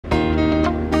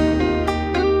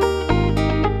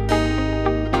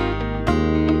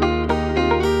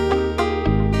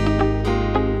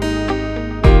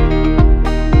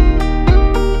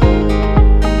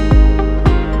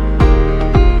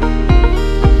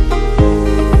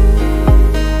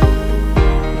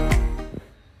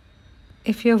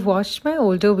If you have watched my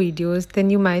older videos,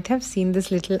 then you might have seen this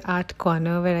little art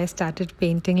corner where I started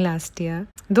painting last year.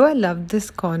 Though I loved this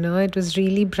corner, it was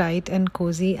really bright and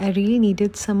cozy. I really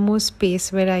needed some more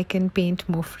space where I can paint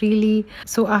more freely.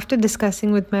 So after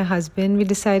discussing with my husband, we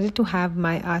decided to have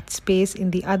my art space in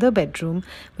the other bedroom,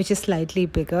 which is slightly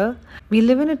bigger. We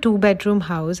live in a 2-bedroom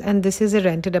house and this is a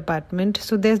rented apartment,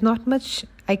 so there's not much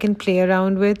I can play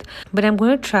around with, but I'm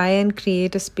going to try and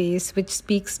create a space which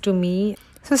speaks to me.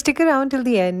 So stick around till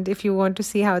the end if you want to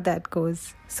see how that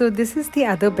goes. So this is the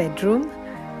other bedroom.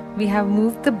 We have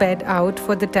moved the bed out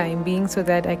for the time being so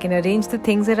that I can arrange the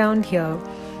things around here.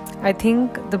 I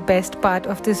think the best part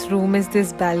of this room is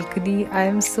this balcony. I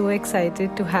am so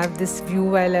excited to have this view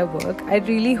while I work. I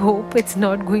really hope it's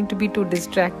not going to be too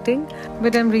distracting,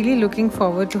 but I'm really looking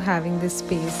forward to having this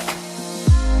space.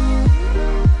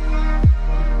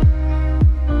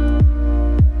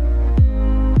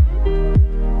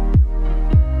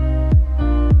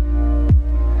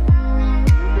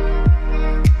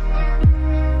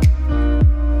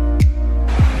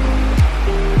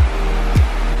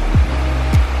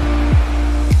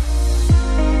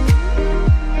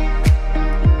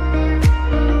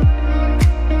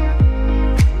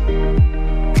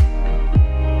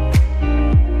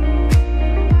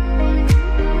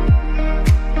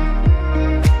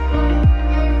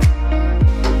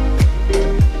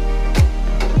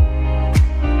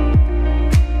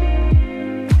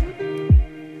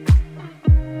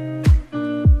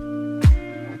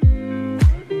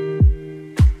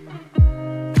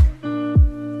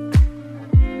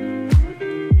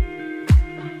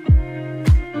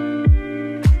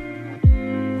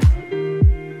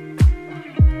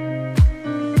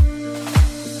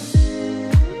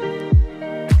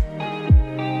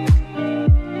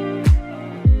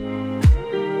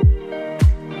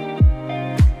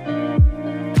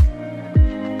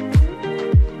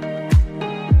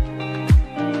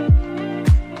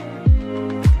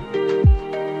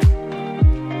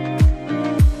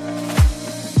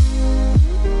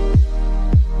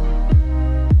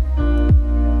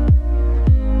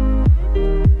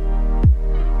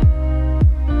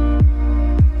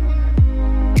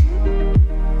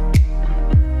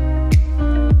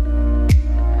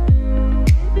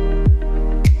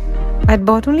 I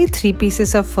bought only 3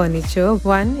 pieces of furniture.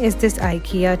 One is this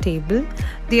IKEA table.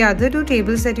 The other 2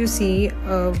 tables that you see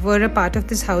were a part of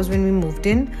this house when we moved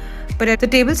in. But the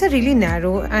tables are really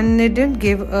narrow and it didn't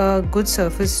give a good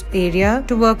surface area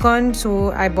to work on,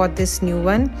 so I bought this new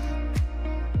one.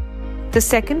 The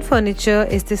second furniture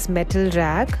is this metal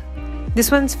rack. This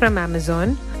one's from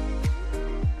Amazon.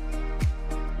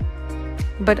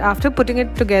 But after putting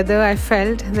it together, I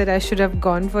felt that I should have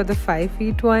gone for the 5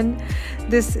 feet one.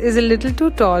 This is a little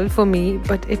too tall for me,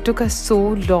 but it took us so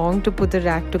long to put the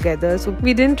rack together. So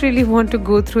we didn't really want to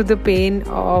go through the pain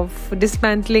of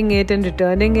dismantling it and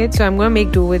returning it. So I'm going to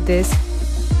make do with this.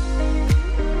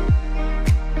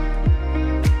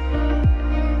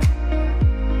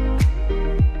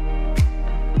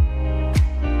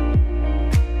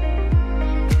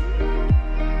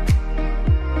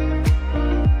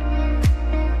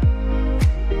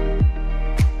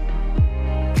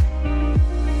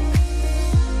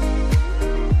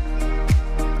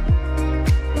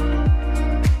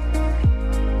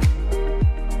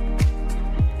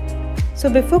 So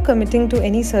before committing to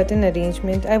any certain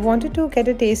arrangement, I wanted to get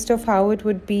a taste of how it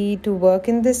would be to work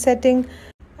in this setting.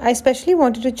 I especially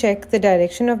wanted to check the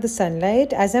direction of the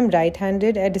sunlight. As I'm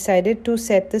right-handed, I decided to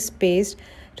set the space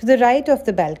to the right of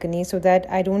the balcony so that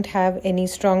I don't have any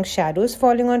strong shadows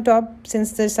falling on top,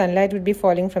 since the sunlight would be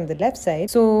falling from the left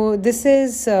side. So this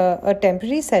is a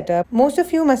temporary setup. Most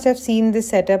of you must have seen this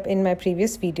setup in my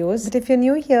previous videos. But if you're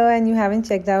new here and you haven't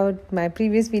checked out my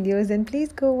previous videos, then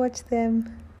please go watch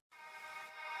them.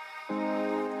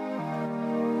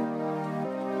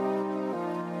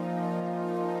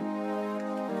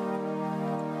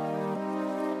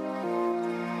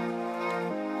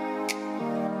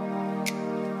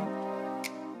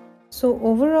 So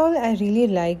overall, I really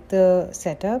liked the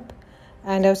setup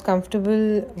and I was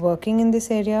comfortable working in this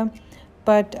area.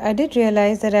 But I did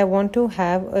realize that I want to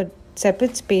have a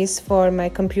separate space for my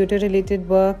computer related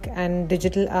work and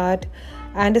digital art,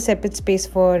 and a separate space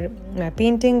for my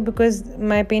painting, because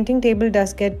my painting table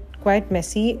does get quite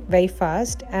messy very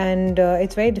fast, and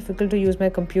it's very difficult to use my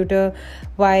computer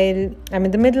while I'm in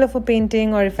the middle of a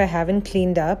painting or if I haven't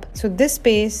cleaned up. So this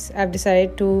space I've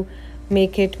decided to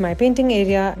make it my painting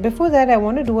area. Before that, I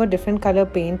want to do a different color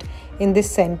paint in this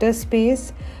center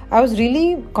space. I was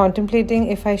really contemplating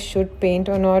if I should paint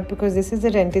or not, because this is a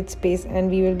rented space and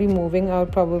we will be moving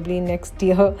out probably next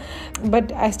year.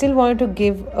 But I still wanted to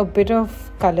give a bit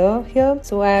of color here.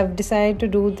 So I have decided to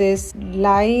do this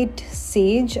light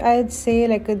sage, I'd say,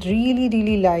 like a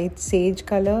really light sage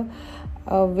color,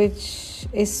 which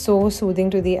is so soothing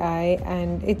to the eye,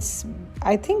 and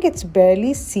I think it's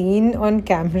barely seen on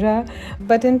camera,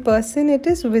 but in person it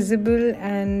is visible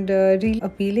and really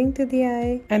appealing to the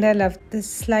eye. And I love the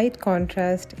slight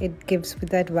contrast it gives with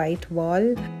that white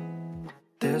wall.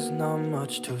 There's not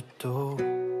much to do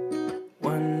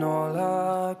when all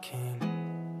I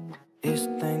can is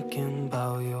thinking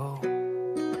about you.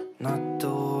 Not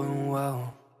doing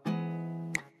well,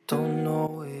 don't know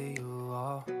where you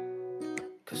are.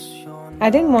 I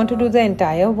didn't want to do the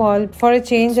entire wall. For a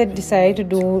change, I decided to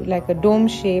do like a dome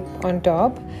shape on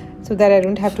top so that I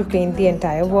don't have to paint the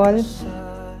entire wall.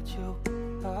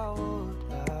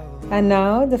 And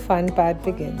now the fun part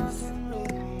begins.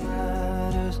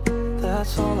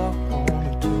 That's all I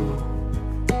wanna do.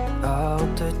 I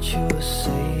hope that you are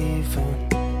safe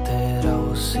and that I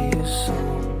will see you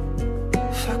soon.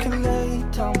 If I can lay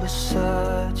down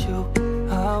beside you,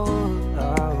 I would.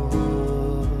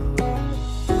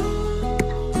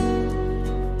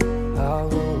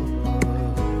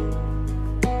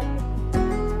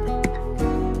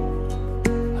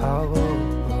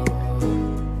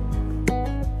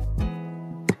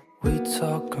 We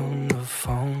talk on the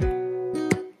phone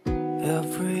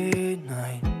every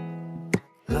night.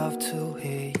 Love to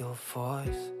hear your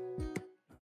voice.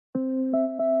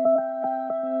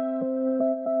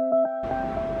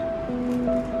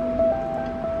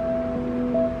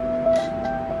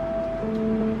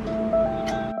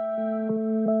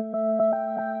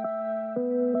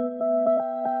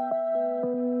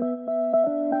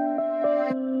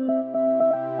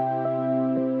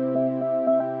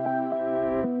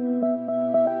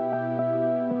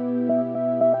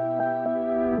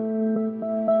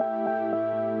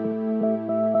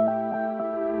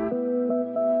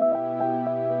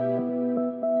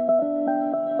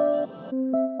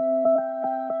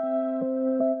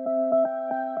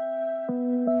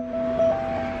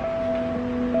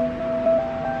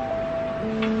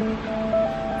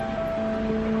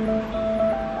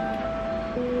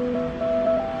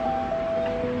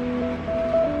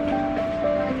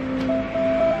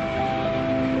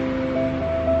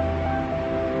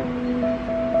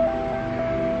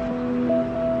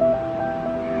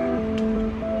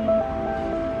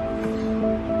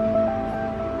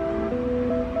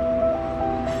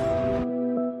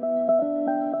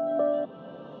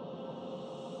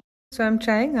 So I'm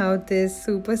trying out this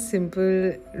super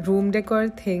simple room decor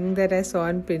thing that I saw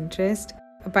on Pinterest.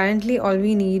 Apparently all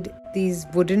we need these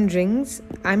wooden rings.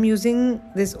 I'm using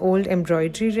this old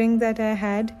embroidery ring that I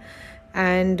had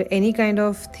and any kind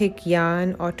of thick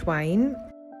yarn or twine.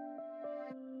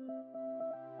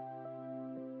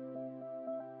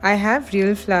 I have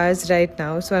real flowers right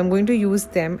now, so I'm going to use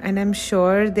them, and I'm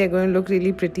sure they're going to look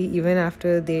really pretty even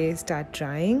after they start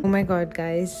drying. Oh my god,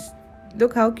 guys,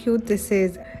 look how cute this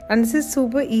is. And this is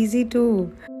super easy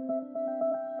too.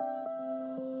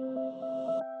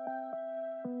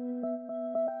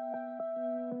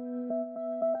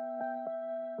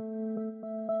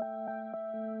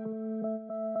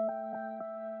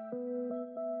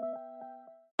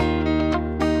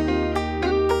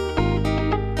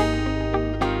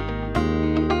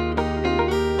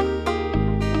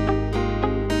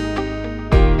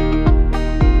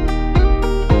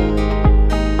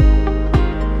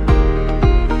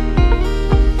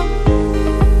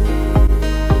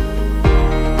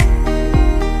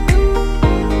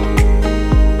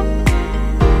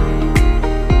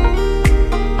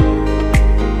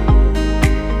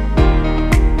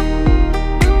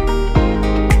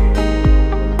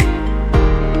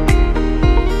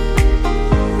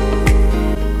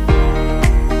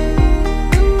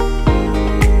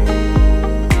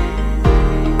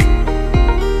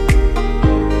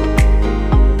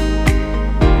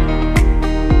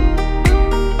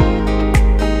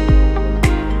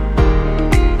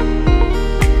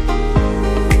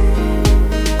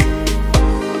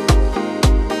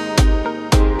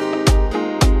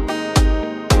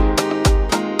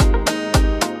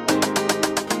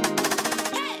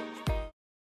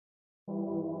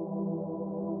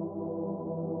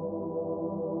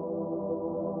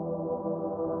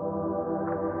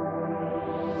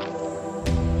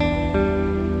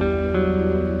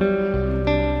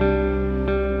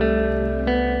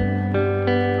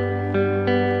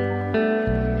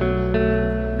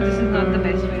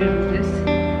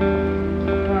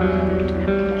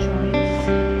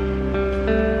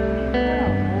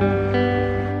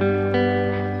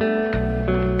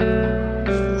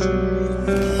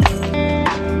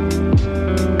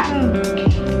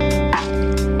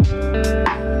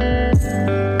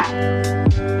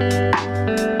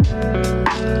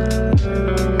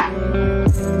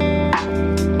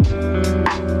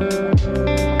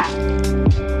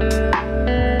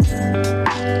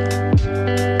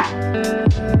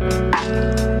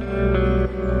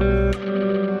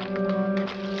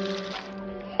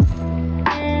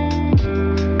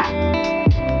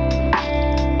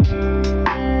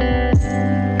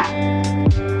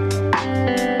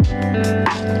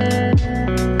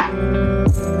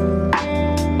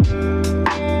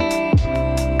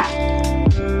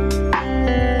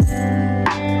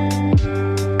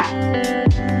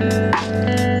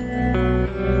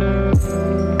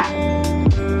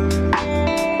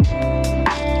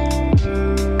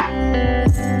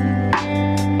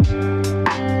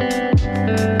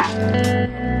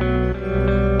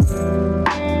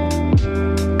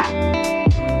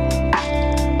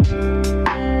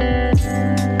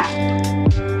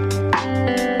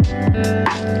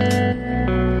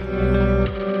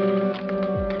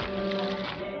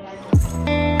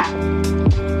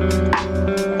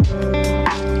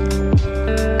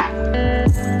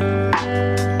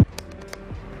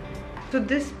 So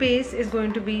this space is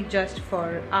going to be just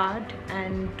for art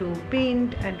and to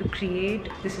paint and to create.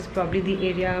 This is probably the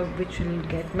area which will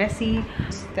get messy.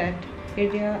 That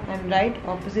area, and right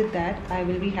opposite that I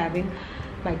will be having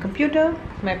my computer,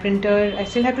 my printer. I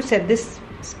still have to set this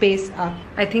space up.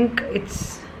 I think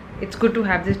it's good to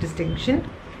have this distinction.